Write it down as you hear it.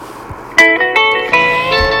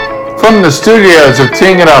From the studios of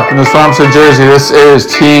Teeing It Up in the slums of Jersey, this is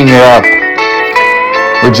Teeing It Up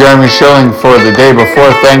with Jeremy Schilling for the day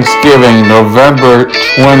before Thanksgiving, November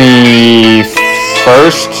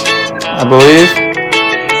 21st, I believe.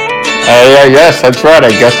 Yes, that's right,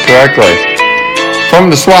 I guessed correctly. From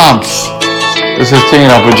the swamps, this is Teeing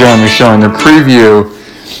It Up with Jeremy Schilling to preview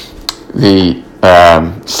the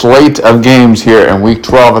slate of games here in Week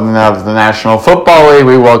 12 of the National Football League.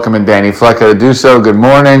 We welcome in Danny Flecka to do so. Good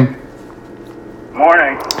morning.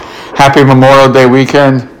 Morning. Happy Memorial Day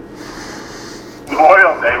weekend.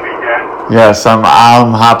 Memorial Day weekend. Yes, I'm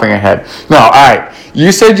hopping ahead. No, all right.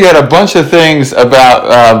 You said you had a bunch of things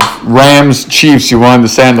about Rams Chiefs you wanted to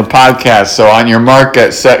say on the podcast. So on your mark,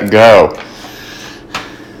 get set, go.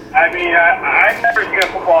 I mean, I've never seen a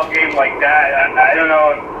football game like that. I don't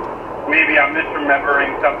know if maybe I'm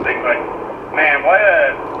misremembering something, but man, what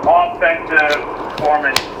an offensive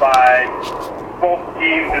performance by both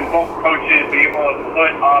teams and both coaches being able to put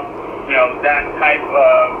up, that type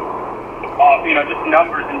of, just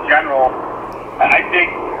numbers in general. I think,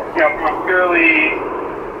 from a purely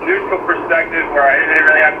neutral perspective where I didn't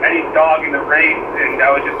really have any dog in the race and I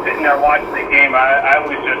was just sitting there watching the game, I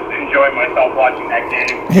was just enjoying myself watching that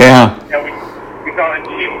game. Yeah. We saw the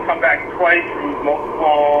Chiefs come back twice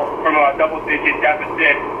from a double-digit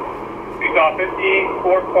deficit. We saw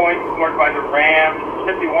 54 points scored by the Rams,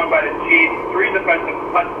 51 by the Chiefs, 3 defensive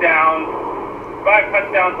touchdowns, 5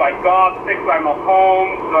 touchdowns by Goff, 6 by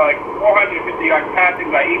Mahomes, 450 yards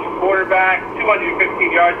passing by each quarterback,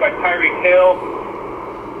 215 yards by Tyreek Hill.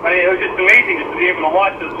 I mean, it was just amazing just to be able to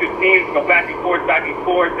watch those two teams go back and forth,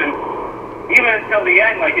 and even until the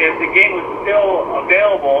end, the game was still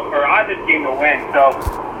available for either team to win. So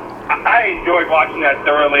I enjoyed watching that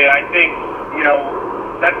thoroughly, and I think,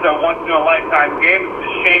 that's a once-in-a-lifetime game. It's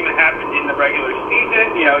a shame it happened in the regular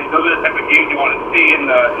season. Those are the type of games you want to see in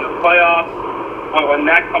the playoffs when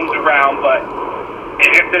that comes around. But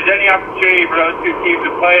if there's any opportunity for those two teams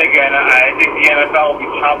to play again, I think the NFL will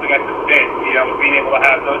be chomping at the bit. Being able to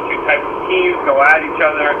have those two types of teams go at each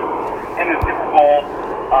other in the Super Bowl.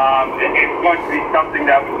 It's going to be something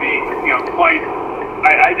that would be,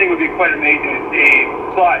 I think would be quite amazing to see.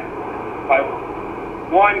 But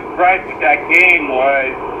one gripe with that game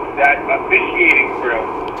was that officiating crew.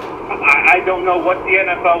 I don't know what the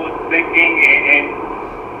NFL was thinking in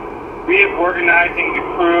reorganizing the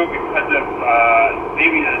crew because of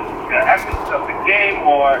maybe the essence of the game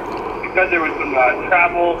or because there was some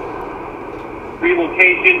travel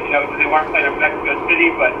relocation, they weren't playing in Mexico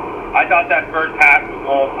City, but I thought that first half was a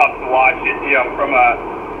little tough to watch it, from a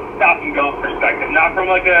stop and go perspective. Not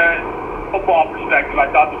from a football perspective.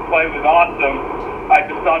 I thought the play was awesome. I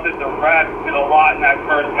just thought that the refs did a lot in that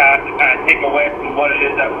first half to kind of take away from what it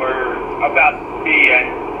is that we're about to see. And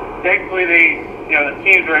thankfully the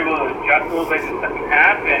teams were able to adjust a little bit in the second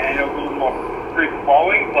half and it was a little more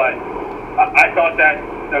free-flowing, but I thought that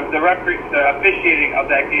the officiating of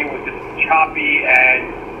that game was just choppy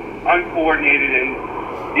and uncoordinated, and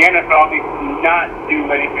the NFL needs to not do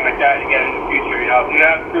anything like that again in the future. If you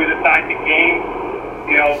have crews assigned to games,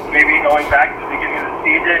 maybe going back to the beginning of the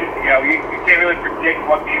season, you can't really predict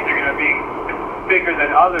what games are going to be bigger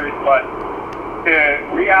than others, but to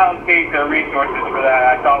reallocate the resources for that,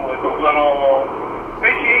 I thought was a little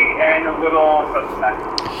fishy and a little suspect.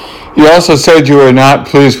 You also said you were not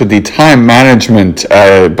pleased with the time management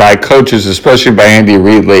by coaches, especially by Andy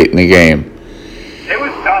Reid late in the game. It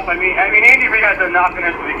was tough. I mean, Andy Reid has a knock on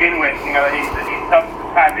us to begin with. He's tough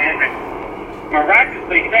with time management.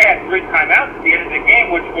 Miraculously, they had 3 timeouts at the end of the game,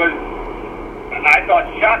 which was, I thought,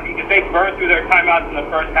 shocking because they burned through their timeouts in the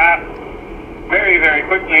first half very, very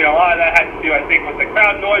quickly. And a lot of that had to do, I think, with the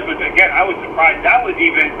crowd noise, which, again, I was surprised that was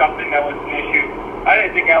even something that was an issue. I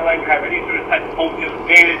didn't think LA would have any sort of type of home field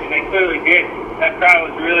advantage, and they clearly did. That crowd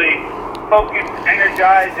was really focused,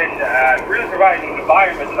 energized, and really providing an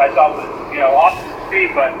environment that I thought was, awesome to see.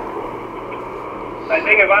 But I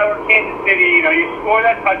think if I were Kansas City, you score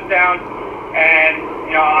that touchdown, and,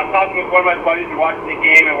 I'm talking with one of my buddies who watching the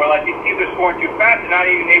game, and we're like, these teams are scoring too fast and not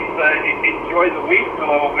even able to enjoy the lead for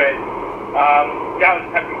a little bit. That was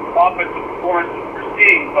the type of offensive performance we're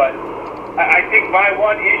seeing, but I think my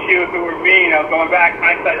one issue, if it were me, going back,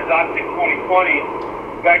 hindsight is obviously 2020,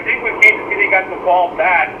 but I think when Kansas City got the ball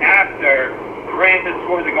back after the Rams had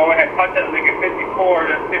scored the go-ahead touchdown to make it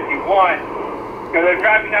 54-51, they're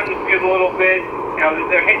driving down the field a little bit,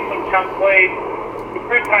 they're hitting some chunk plays. The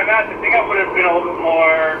first timeouts, I think I would have been a little bit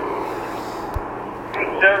more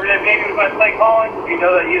conservative, maybe with my play calling.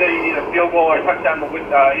 That either you need a field goal or a touchdown to win.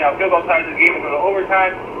 Field goal ties the game and go to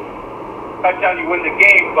overtime. Touchdown, you win the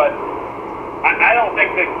game. But I don't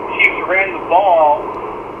think the Chiefs ran the ball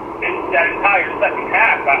in that entire second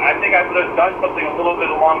half. I think I would have done something a little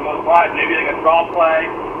bit along those lines, maybe like a draw play,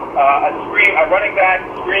 a screen, a running back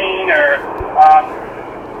screen, or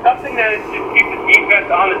something that just keeps the defense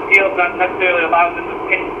on the field, not necessarily allows them to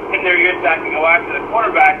pin their ears back and go after the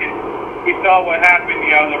quarterback. And we saw what happened.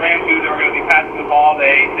 The Rams knew they were going to be passing the ball.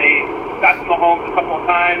 They got to Mahomes a couple of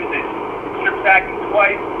times. They strip sacked him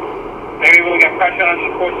twice. They were able to get pressure on him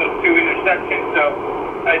in the course of 2 interceptions. So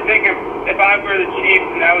I think if I were the Chiefs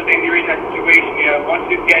and I was Andy Reid in that situation, once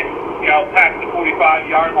you get past the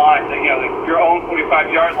 45-yard line, your own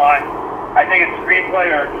 45-yard line, I think a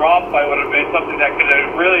screenplay or a draw play would have been something that could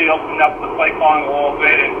have really opened up the play calling a little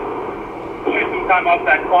bit and lose some time off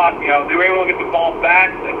that clock. They were able to get the ball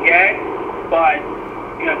back again, but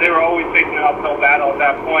they were always facing an uphill battle at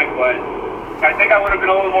that point. But I think I would have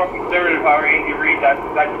been a little more conservative if I were Andy Reid that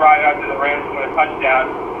drive after the Rams went a touchdown,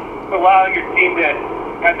 allowing your team to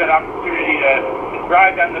have that opportunity to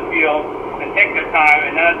drive down the field and take their time,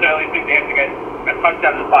 and not necessarily think they have to get a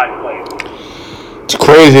touchdown in 5 plays. It's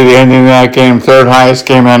crazy, the ending of that game, third highest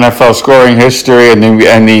game in NFL scoring history, and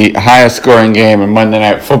the highest scoring game in Monday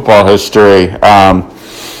Night Football history.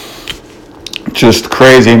 Just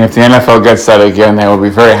crazy, and if the NFL gets that again, they will be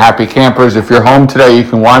very happy campers. If you're home today, you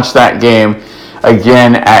can watch that game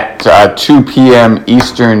again at 2 p.m.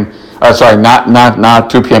 Eastern. Not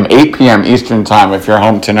 2 p.m., 8 p.m. Eastern time. If you're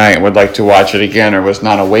home tonight and would like to watch it again, or was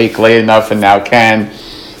not awake late enough and now can,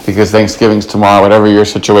 because Thanksgiving's tomorrow, whatever your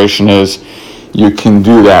situation is, you can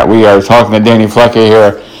do that. We are talking to Danny Flecka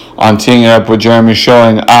here on Teeing It Up with Jeremy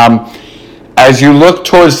Schilling. As you look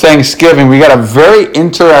towards Thanksgiving, we got a very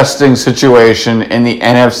interesting situation in the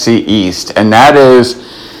NFC East, and that is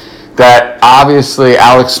that obviously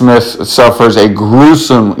Alex Smith suffers a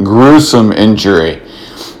gruesome injury,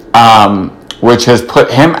 which has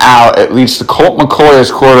put him out. At least the Colt McCoy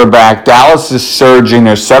is quarterback. Dallas is surging.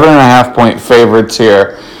 They're 7.5-point favorites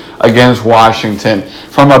here against Washington.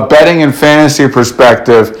 From a betting and fantasy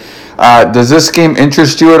perspective, does this game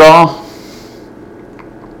interest you at all?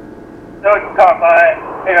 No, it's tough.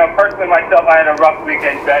 Personally myself, I had a rough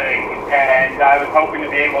weekend betting, and I was hoping to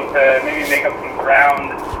be able to maybe make up some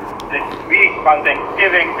ground this week on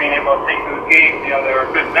Thanksgiving, being able to take those games. There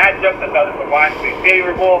were good matchups. I thought it was wildly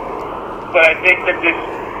favorable, but I think that this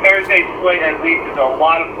Thursday slate at least is a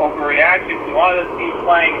lot of overreactions. A lot of the teams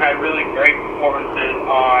playing had really great performances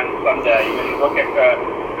on Sunday. When you look at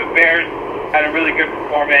the Bears had a really good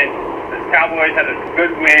performance. The Cowboys had a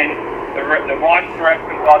good win. The Washington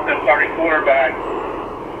Redskins lost their starting quarterback.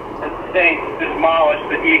 The Saints demolished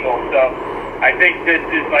the Eagles. So I think this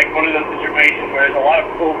is like one of those situations where there's a lot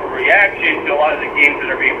of overreaction to a lot of the games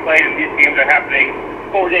that are being played, and these games are happening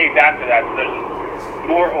 4 days after that. So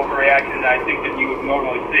there's more overreaction than I think that you would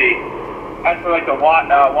normally see. As for like the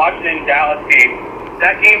Washington-Dallas game,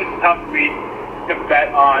 that game is tough for me to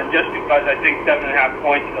bet on just because I think 7.5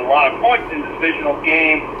 points is a lot of points in the divisional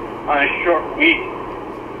game on a short week.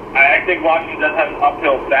 I think Washington does have an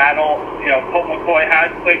uphill battle. Colt McCoy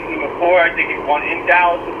has played for them before. I think he's won in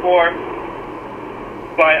Dallas before.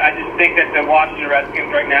 But I just think that the Washington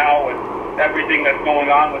Redskins right now, with everything that's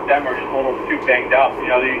going on with them, are just a little too banged up.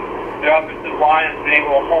 Their offensive line has been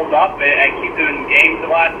able to hold up and keep them in games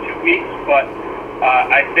the last 2 weeks. But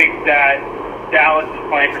I think that Dallas is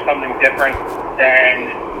playing for something different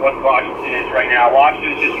than what Washington is right now.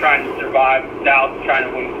 Washington is just trying to survive. Dallas is trying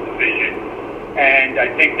to win the division. And I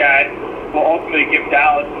think that will ultimately give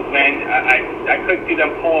Dallas the win. I could see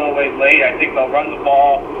them pulling away late. I think they'll run the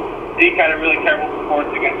ball. Zeke had a really terrible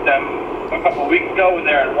performance against them a couple of weeks ago when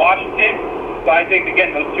they were in Washington. But I think,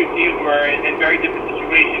 again, those two teams were in very different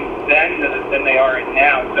situations then than they are in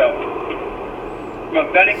now. So from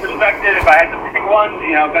a betting perspective, if I had to pick one,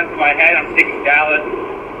 gun to my head, I'm taking Dallas.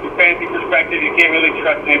 From a fantasy perspective, you can't really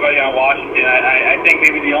trust anybody on Washington. I think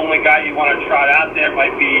maybe the only guy you want to trot out there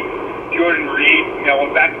might be Jordan Reed.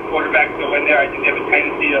 When back to quarterbacks go in there, I think they have a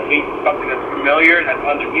tendency to lean to something that's familiar and that's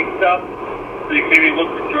underneath stuff. So you can maybe look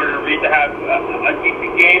for Jordan Reed to have a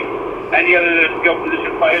decent game. Any other skill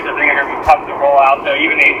position players, I think are going to be tough to roll out there.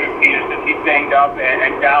 Even Adrian Peterson, he's banged up,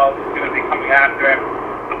 and Dallas is going to be coming after him.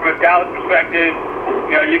 So from a Dallas perspective,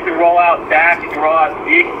 you can roll out Dak, you can roll out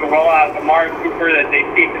Zeke, you can roll out Amari Cooper, that they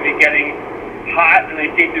seem to be getting hot, and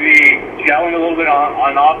they seem to be gelling a little bit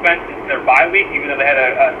on offense since their bye week, even though they had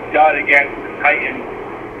a dud against the Titans.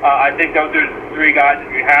 I think those are three guys,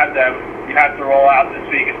 if you have them, you have to roll out this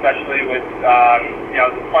week, especially with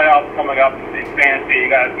the playoffs coming up in fantasy. You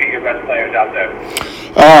got to get your best players out there.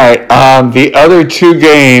 All right. The other two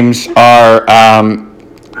games are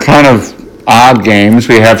kind of odd games.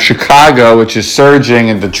 We have Chicago, which is surging,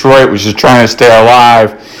 and Detroit, which is trying to stay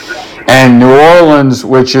alive. and New Orleans,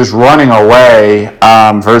 which is running away,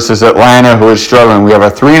 versus Atlanta, who is struggling. We have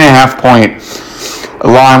a 3.5-point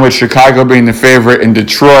line with Chicago being the favorite in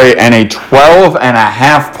Detroit, and a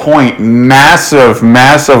 12.5-point massive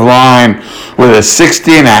line with a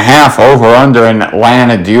 60.5 over/under in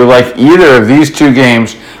Atlanta. Do you like either of these two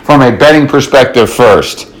games from a betting perspective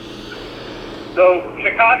first? So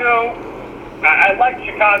Chicago, I like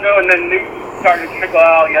Chicago, and then news started to trickle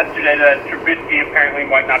out yesterday that Trubisky apparently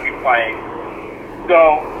might not be playing.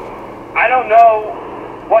 So I don't know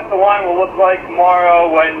what the line will look like tomorrow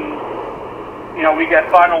when we get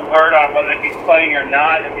final word on whether he's playing or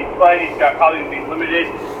not. If he's playing, he's probably going to be limited.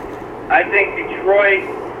 I think Detroit,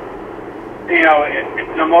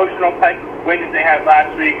 it's an emotional type of win that they had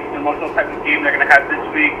last week. It's an emotional type of game they're going to have this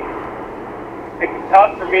week. It's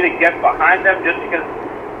tough for me to get behind them just because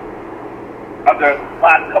of their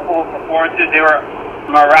last couple of performances. They were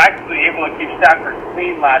miraculously able to keep Stafford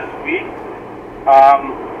clean last week.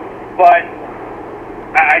 But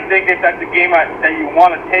I think if that's a game that you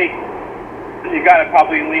want to take, you got to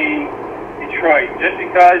probably lean Detroit just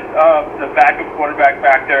because of the backup quarterback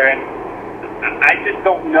factor. And I just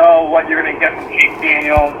don't know what you're going to get from Chase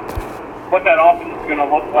Daniels, what that offense is going to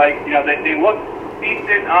look like. They looked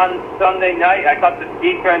decent on Sunday night. I thought the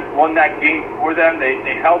defense won that game for them. They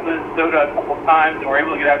held Minnesota a couple times and were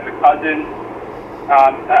able to get after Cousins.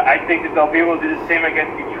 I think that they'll be able to do the same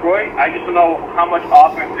against Detroit. I just don't know how much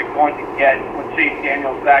offense they're going to get with Chase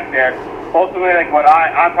Daniels back there. Ultimately, what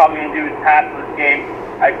I'm probably going to do is pass this game.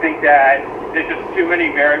 I think that there's just too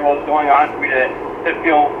many variables going on for me to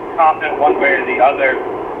feel confident one way or the other.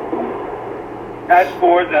 As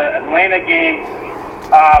for the Atlanta game,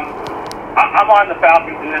 I'm on the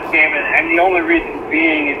Falcons in this game, and the only reason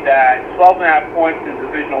being is that 12.5 points in a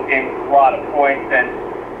divisional game is a lot of points. And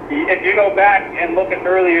if you go back and look at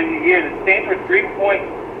earlier in the year, the Saints were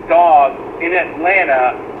 3-point dogs in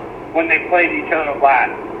Atlanta when they played each other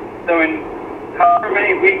last. So in however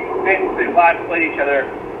many weeks since they last played each other,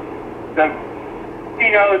 the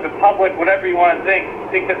public, whatever you want to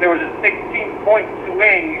think that there was a 16-point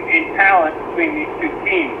swing in talent between these two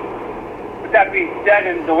teams. With that being said,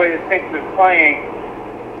 and the way the Saints have been playing,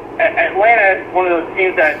 Atlanta is one of those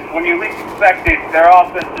teams that when you least expect it, their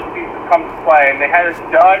offense just seems to come to play. And they had a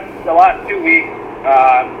dud the last 2 weeks.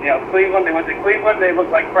 Cleveland, they went to Cleveland, they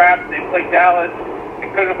looked like crap. They played Dallas. They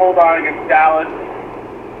couldn't hold on against Dallas.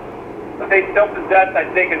 But they still possess, I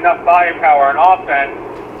think, enough firepower on offense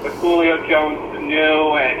with Julio Jones,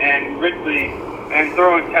 Sanu, and Ridley, and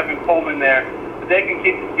throwing Kevin Coleman there. But they can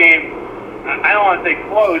keep this game, I don't want to say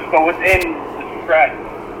close, but within the stretch.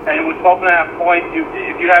 And with 12.5 points,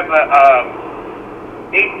 if you have a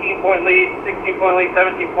 18-point lead, 16-point lead,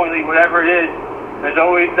 17-point lead, whatever it is, there's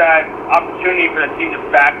always that opportunity for the team to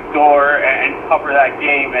backdoor and cover that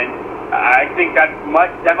game. And I think that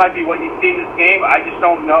might be what you see in this game. I just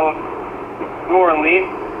don't know if New Orleans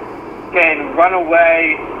can run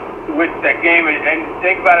away with that game and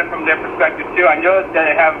think about it from their perspective too. I know that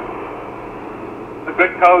they have a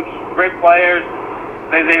good coach, great players.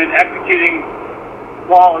 They've been executing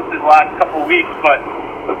flawlessly the last couple of weeks, but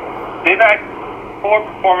they've had 4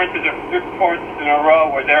 performances or 3 performances in a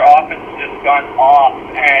row where their offense has just gone off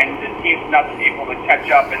and the team's not been able to catch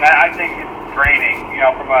up, and that I think is draining.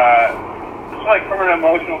 From an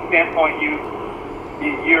emotional standpoint, you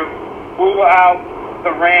blew out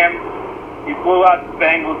the Rams, you blew out the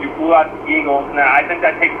Bengals, you blew out the Eagles. Now, I think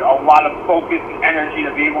that takes a lot of focus and energy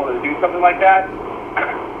to be able to do something like that.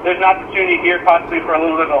 There's an opportunity here possibly for a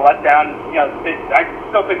little bit of a letdown. I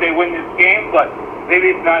still think they win this game, but maybe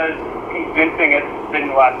it's not as convincing as it's been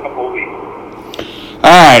the last couple of weeks.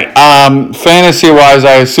 All right. Fantasy-wise,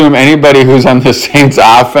 I assume anybody who's on the Saints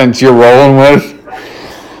offense you're rolling with?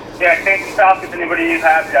 Yeah, Saints and Falcons, anybody you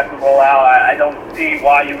have to roll out. I don't see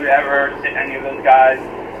why you would ever sit any of those guys.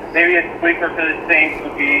 Maybe a sleeper for the Saints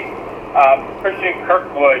would be Christian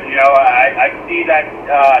Kirkwood. I see that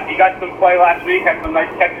he got some play last week, had some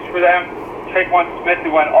nice catches for them. Traquan Smith,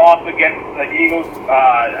 who went off against the Eagles,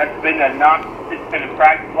 has been a non-participant in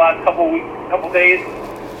practice the last couple days.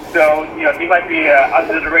 So, he might be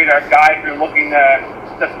under the radar guy if you're looking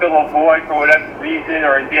to fill a void for whatever reason,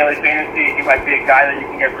 or in daily fantasy, he might be a guy that you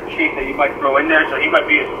can get for cheap that you might throw in there. So he might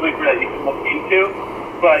be a sleeper that you can look into.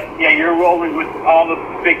 But yeah, you're rolling with all the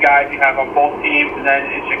big guys you have on both teams, and then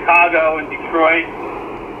in Chicago and Detroit,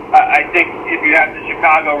 I think if you have the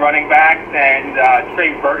Chicago running backs and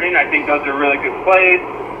Trey Burton, I think those are really good plays.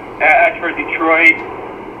 As for Detroit,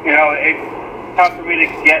 it's tough for me to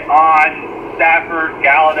get on Stafford,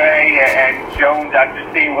 Galladay, and Jones after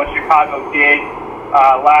seeing what Chicago did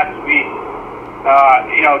last week,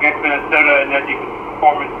 against Minnesota. And as you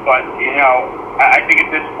performance, but, I think at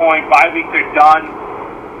this point, bye weeks are done.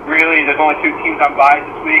 Really, there's only 2 teams on bye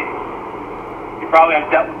this week. You probably have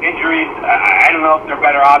dealt with injuries. I don't know if there are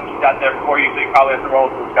better options out there for you, so you probably have to roll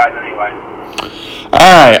with those guys anyway. All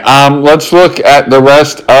right, let's look at the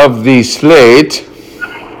rest of the slate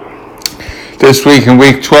this week in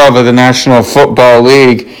Week 12 of the National Football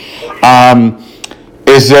League.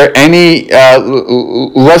 Is there any,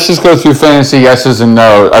 let's just go through fantasy yeses and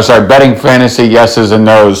no's. Betting fantasy yeses and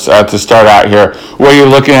no's to start out here. What are you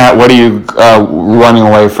looking at? What are you running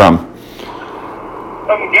away from?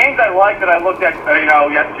 Some games I like that I looked at,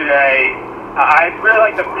 yesterday. I really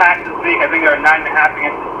like the Pats this week. I think they're 9.5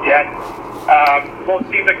 against the Jets.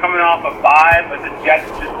 Both teams are coming off a bye, but the Jets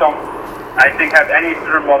just don't, I think, have any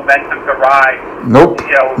sort of momentum to ride. Nope.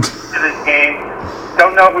 To this game.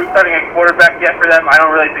 Don't know who's starting a quarterback yet for them. I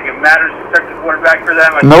don't really think it matters who starts a quarterback for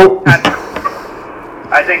them. Nope.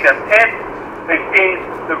 I think they're pissed. They've seen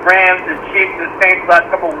the Rams and Chiefs and the Saints the last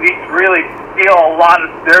couple of weeks really steal a lot of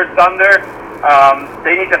their thunder.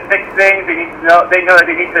 They need to fix things. They know that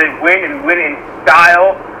they need to win and win in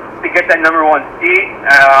style to get that number 1 seed.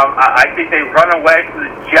 I think they run away from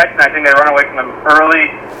the Jets, and I think they run away from them early.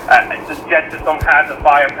 The Jets just don't have the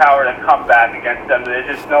firepower to come back against them. There's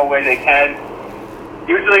just no way they can.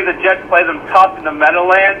 Usually the Jets play them tough in the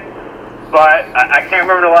Meadowlands, but I can't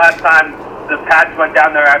remember the last time the Pats went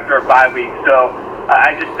down there after a bye week. So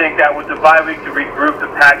I just think that with the bye week to regroup, the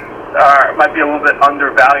Pats might be a little bit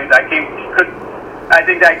undervalued. I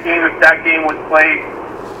think that game, if that game was played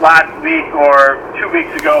last week or 2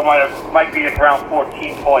 weeks ago, might be around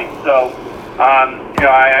 14 points. So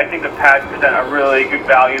I think the Pats present a really good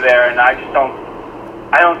value there, and I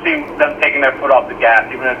don't see them taking their foot off the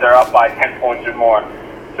gas, even if they're up by 10 points or more.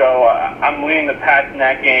 So I'm leaning the Pats in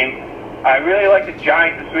that game. I really like the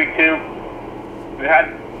Giants this week, too. We've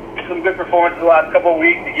had some good performances the last couple of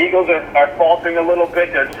weeks. The Eagles are faltering a little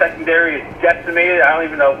bit. Their secondary is decimated. I don't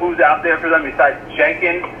even know who's out there for them besides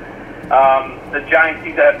Jenkins. The Giants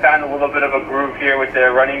seem to have found a little bit of a groove here with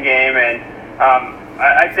their running game, and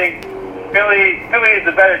I think Philly is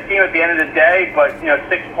the better team at the end of the day, but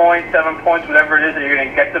 6 points, 7 points, whatever it is that you're going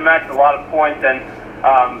to get them at, it's a lot of points. And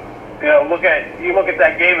look at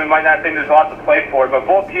that game and might not think there's a lot to play for, but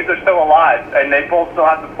both teams are still alive, and they both still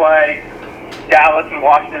have to play Dallas and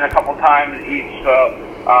Washington a couple times each. So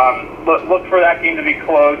look for that game to be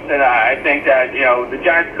close, and I think that the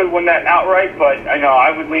Giants could win that outright, but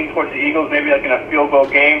I would lean towards the Eagles, maybe like in a field goal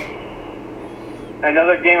game.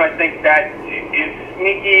 Another game I think that is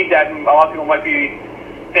sneaky that a lot of people might be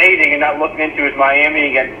fading and not looking into is Miami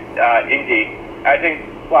against Indy. I think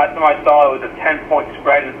last time I saw it was a 10-point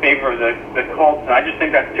spread in favor of the Colts, and I just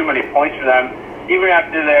think that's too many points for them. Even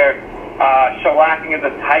after their shellacking of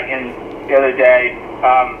the Titans the other day,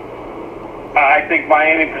 I think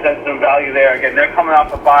Miami presents some value there. Again, they're coming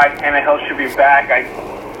off a bye. Tannehill should be back.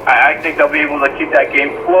 I think they'll be able to keep that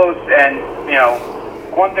game close, and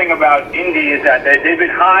one thing about Indy is that they've been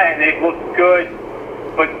high and they've looked good,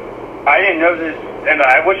 but I didn't know this, and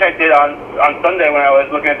I wish I did on Sunday when I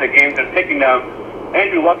was looking at the games and picking them.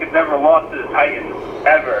 Andrew Luck has never lost to the Titans,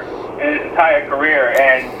 ever, in his entire career,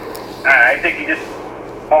 and I think he just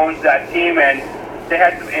owns that team, and they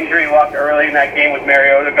had some injury luck early in that game with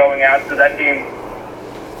Mariota going out, so that game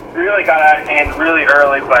really got out of hand really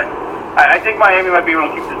early, but I think Miami might be able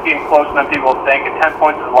to keep this game closer than people think, and 10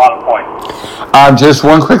 points is a lot of points. Just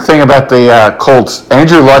one quick thing about the Colts.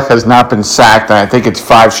 Andrew Luck has not been sacked, and I think it's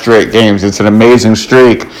 5 straight games. It's an amazing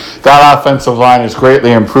streak. That offensive line has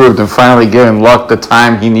greatly improved and finally given Luck the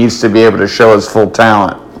time he needs to be able to show his full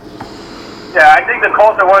talent. Yeah, I think the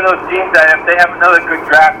Colts are one of those teams that if they have another good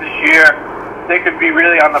draft this year, they could be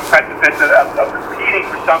really on the precipice of competing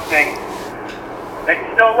for something. They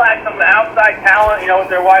still lack some outside talent, with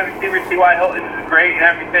their wide receiver, T.Y. Hilton is great and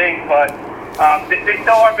everything, but they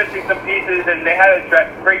still are missing some pieces, and they had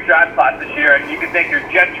a great draft class this year, and you can thank your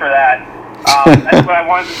Jets for that. That's what I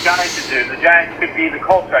wanted the Giants to do. The Giants could be the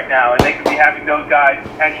Colts right now, and they could be having those guys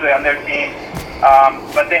potentially on their team.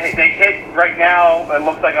 But they hit right now, it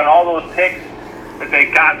looks like on all those picks that they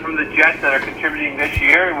got from the Jets that are contributing this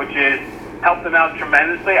year, which is helped them out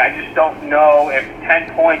tremendously. I just don't know if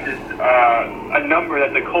 10 points is a number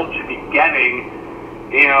that the Colts should be getting,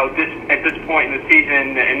 at this point in the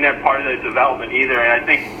season in their part of their development either. And I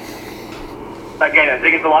think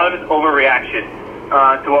it's a lot of it's overreaction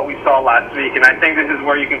to what we saw last week. And I think this is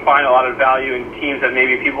where you can find a lot of value in teams that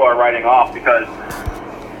maybe people are writing off, because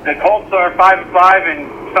the Colts are 5-5 and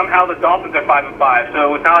somehow the Dolphins are 5-5.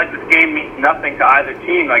 So it's not like this game means nothing to either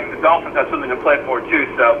team. Like, the Dolphins have something to play for too.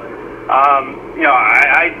 So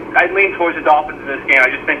I lean towards the Dolphins in this game. I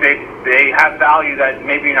just think they have value that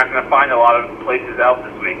maybe you're not going to find a lot of places else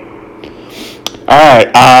this week. All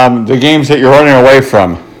right, the games that you're running away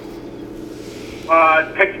from.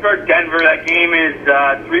 Pittsburgh, Denver. That game is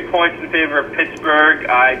 3 points in favor of Pittsburgh.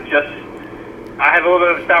 I have a little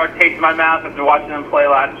bit of a sour taste in my mouth after watching them play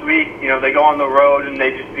last week. They go on the road and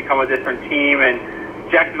they just become a different team. And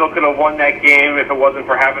Jacksonville could have won that game if it wasn't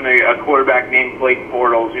for having a quarterback named Blake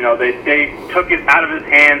Bortles. They took it out of his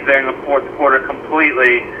hands there in the fourth quarter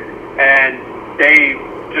completely, and they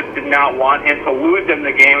just did not want him to lose them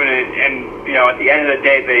the game. And at the end of the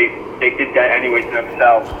day, they did that anyway to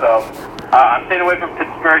themselves. So I'm staying away from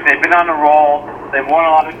Pittsburgh. They've been on the roll. They've won a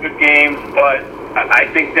lot of good games, but I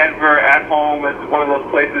think Denver at home is one of those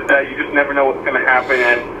places that you just never know what's going to happen.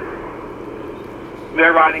 And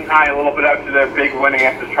they're riding high a little bit after their big win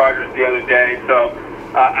against the Chargers the other day. So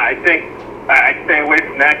I think I stay away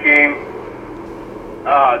from that game.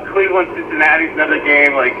 Cleveland, Cincinnati's another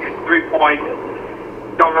game, like 3 points.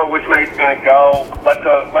 Don't know which way it's going to go. Let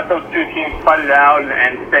those two teams fight it out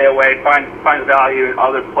and stay away. Find value in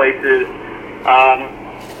other places.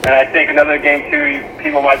 And I think another game too,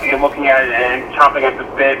 people might be looking at it and chomping at the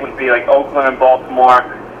bit would be like Oakland and Baltimore.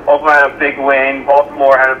 Oakland had a big win.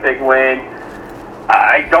 Baltimore had a big win.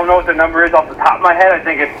 I don't know what the number is off the top of my head. I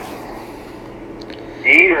think it's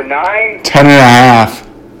 8 or 9.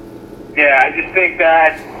 10.5. Yeah, I just think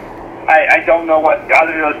that I don't know what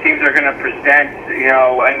other of those teams are going to present,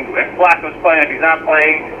 and Flacco's playing. If he's not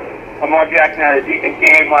playing, Lamar Jackson had a decent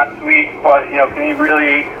game last week, but, can he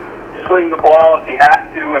really swing the ball if he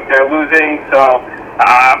has to, if they're losing? So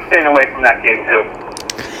I'm staying away from that game, too.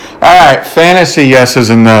 All right, fantasy yeses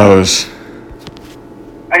and nos.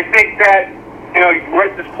 I think that, we're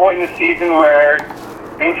at this point in the season where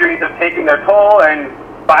injuries have taken their toll and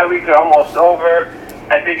bye weeks are almost over.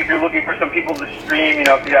 I think if you're looking for some people to stream,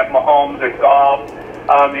 if you have Mahomes or Goff,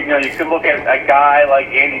 you could look at a guy like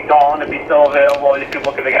Andy Dalton if he's still available. You could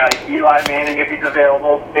look at a guy like Eli Manning if he's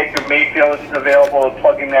available. Baker Mayfield if he's available to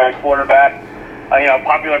plug in there at quarterback.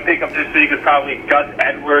 Popular pickup this week is probably Gus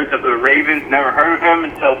Edwards of the Ravens. Never heard of him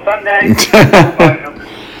until Sunday. But,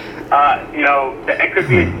 it could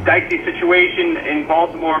be a dicey situation in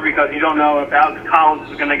Baltimore because you don't know if Alex Collins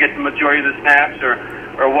is going to get the majority of the snaps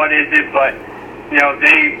or what is it, but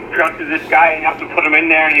they trusted this guy enough to put him in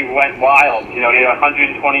there, and he went wild. He had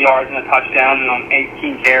 120 yards and a touchdown and on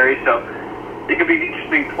 18 carries, so it could be an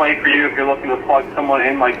interesting play for you if you're looking to plug someone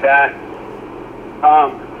in like that.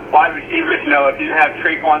 Wide receivers, if you have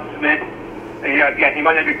Traquan Smith, again, he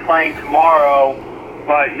might not be playing tomorrow,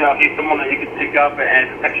 but, he's someone that you could pick up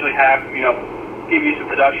and potentially have, give you some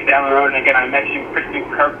production down the road. And again, I mentioned Christian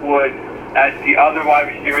Kirkwood as the other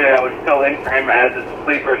wide receiver that I was still in for him as a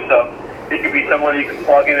sleeper, so he could be someone you can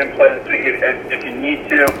plug in and play this week if you need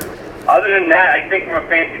to. Other than that, I think from a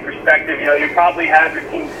fantasy perspective, you probably have your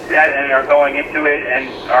team set and are going into it and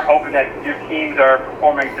are hoping that your teams are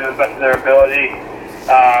performing to the best of their ability.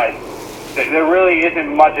 There really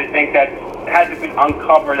isn't much, I think, that hasn't been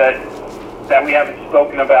uncovered that we haven't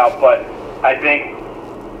spoken about, but I think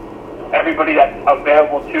everybody that's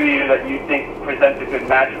available to you that you think presents a good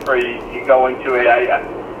match for you, you go into it.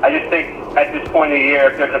 I just think at this point of the year,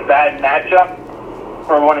 if there's a bad matchup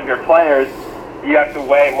for one of your players, you have to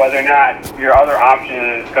weigh whether or not your other option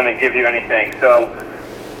is going to give you anything. So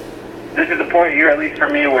this is the point of the year, at least for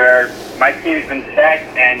me, where my team's been set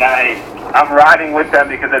and I'm riding with them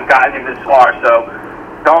because they've gotten me this far. So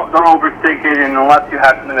don't overthink it, and unless you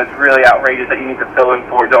have something that's really outrageous that you need to fill in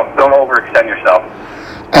for, don't overextend yourself.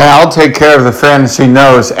 And I'll take care of the fantasy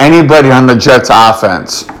knows. Anybody on the Jets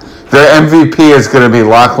offense, their MVP is going to be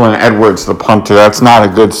Lachlan Edwards, the punter. That's not a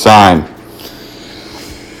good sign.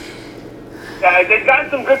 They've gotten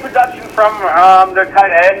some good production from their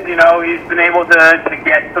tight end. He's been able to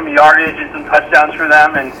get some yardage and some touchdowns for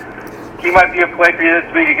them, and he might be a play for you this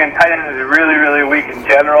week. Again, tight end is really, really weak in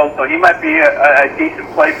general, so he might be a decent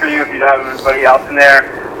play for you if you don't have anybody else in there.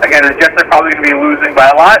 Again, the Jets are probably going to be losing by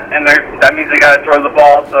a lot, and that means they got to throw the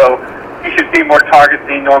ball, so he should see more targets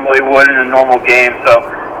than he normally would in a normal game. So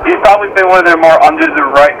he's probably been one of their more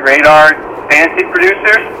under-the-radar fantasy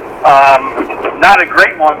producers. Not a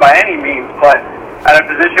great one by any means, but at a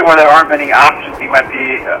position where there aren't many options, he might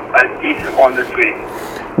be a decent one this week.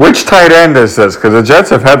 Which tight end is this? Because the Jets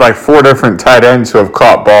have had like 4 different tight ends who have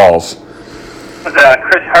caught balls. Was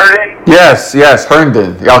Chris Herndon? Yes,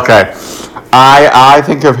 Herndon. Okay. I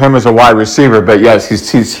think of him as a wide receiver, but yes,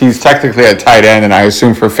 he's technically a tight end, and I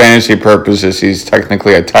assume for fantasy purposes he's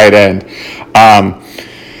technically a tight end.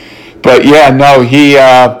 But yeah, no,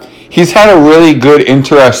 he's had a really good,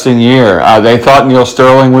 interesting year. They thought Neil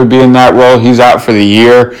Sterling would be in that role. He's out for the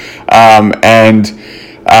year, and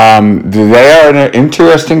they are in an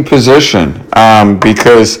interesting position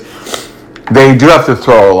because they do have to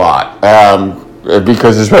throw a lot.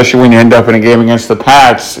 Because especially when you end up in a game against the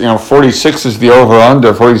Pats, 46 is the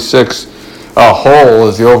over/under. 46 whole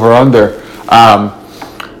is the over/under.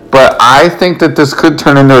 But I think that this could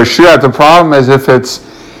turn into a shootout. The problem is if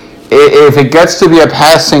it gets to be a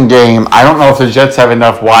passing game, I don't know if the Jets have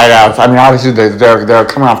enough wideouts. I mean, obviously they're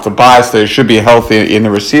coming off the bye, so they should be healthy in the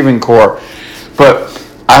receiving corps. But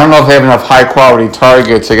I don't know if they have enough high-quality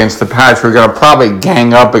targets against the Pats. We're going to probably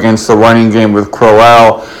gang up against the running game with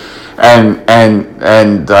Crowell and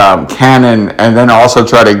Cannon, and then also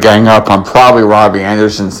try to gang up on probably Robbie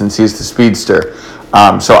Anderson since he's the speedster.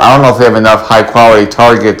 So I don't know if they have enough high-quality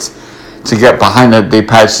targets to get behind the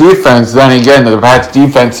Pats defense. Then again, the Pats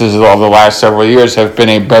defenses of the last several years have been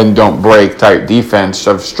a bend don't break type defense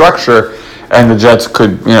of structure, and the Jets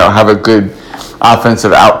could have a good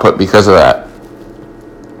offensive output because of that.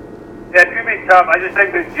 Yeah, it's going to be tough. I just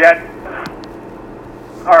think the Jets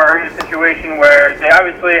are in a situation where they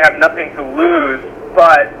obviously have nothing to lose,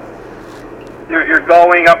 but you're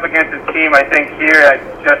going up against a team, I think, here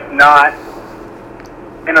that's just not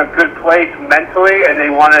in a good place mentally, and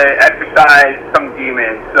they want to exercise some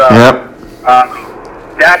demons. So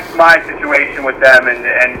that's my situation with them, and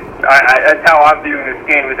that's how I'm viewing this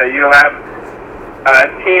game, is that you have a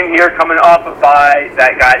team here coming off a bye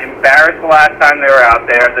that got embarrassed the last time they were out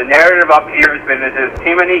there. The narrative up here has been, is this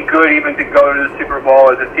team any good even to go to the Super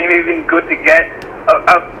Bowl? Is the team even good to get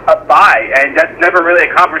a bye? And that's never really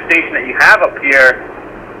a conversation that you have up here,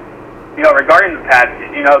 regarding the Pats.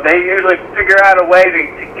 They usually figure out a way to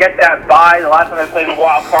get that bye. The last time they played the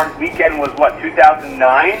wild card weekend was, 2009?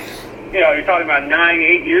 You're talking about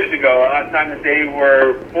 8 years ago, the last time that they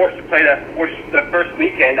were forced to play the first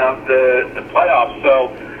weekend of the playoffs.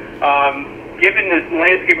 So, given the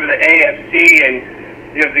landscape of the AFC and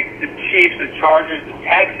the Chiefs, the Chargers, the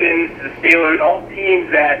Texans, the Steelers, all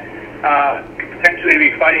teams that could potentially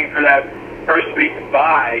be fighting for that first week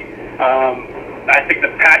bye, I think the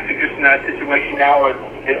Pats are just in that situation now where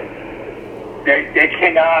they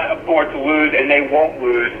cannot afford to lose, and they won't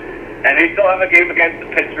lose. And they still have a game against the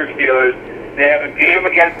Pittsburgh Steelers. They have a game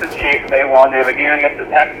against the Chiefs if they won. They have a game against the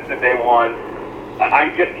Texans if they won. I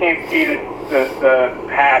just can't see the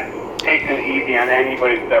Pats taking it easy on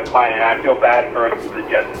anybody that they're playing. And I feel bad for the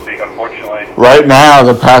Jets this week, unfortunately. Right now,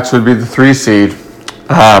 the Pats would be the 3 seed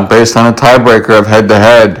based on a tiebreaker of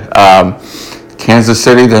head-to-head. Kansas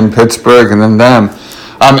City, then Pittsburgh, and then them.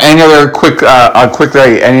 Any other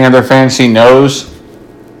any other fantasy knows?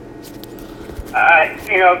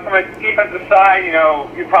 From a defensive side,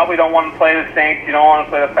 you probably don't want to play the Saints. You don't want to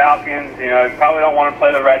play the Falcons. You probably don't want to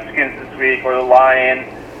play the Redskins this week or the Lions.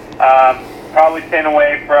 Probably staying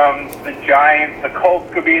away from the Giants. The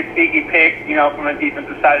Colts could be a sneaky pick, from the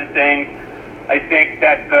defensive side of things. I think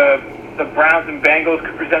that the Browns and Bengals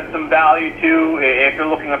could present some value too if you're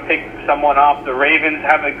looking to pick someone off. The Ravens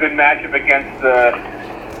have a good matchup against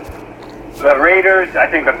the Raiders. I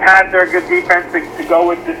think the Pats are a good defense to go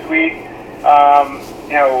with this week.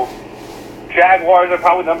 Jaguars are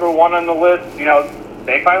probably number 1 on the list.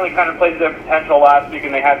 They finally kind of played their potential last week,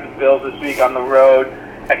 and they had the Bills this week on the road.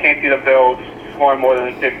 I can't see the Bills scoring more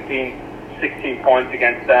than 15, 16 points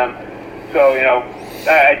against them. So,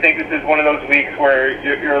 I think this is one of those weeks where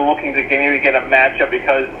you're looking to maybe get a matchup,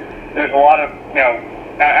 because there's a lot of,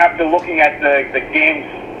 after looking at the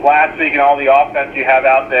games last week and all the offense you have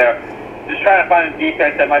out there, just trying to find a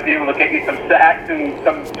defense that might be able to get you some sacks and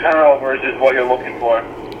some turnovers is what you're looking for.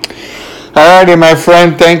 Alrighty, my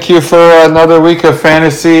friend. Thank you for another week of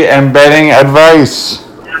fantasy and betting advice.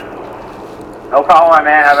 No problem, my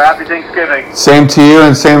man. Have a happy Thanksgiving. Same to you,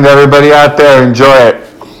 and same to everybody out there. Enjoy it.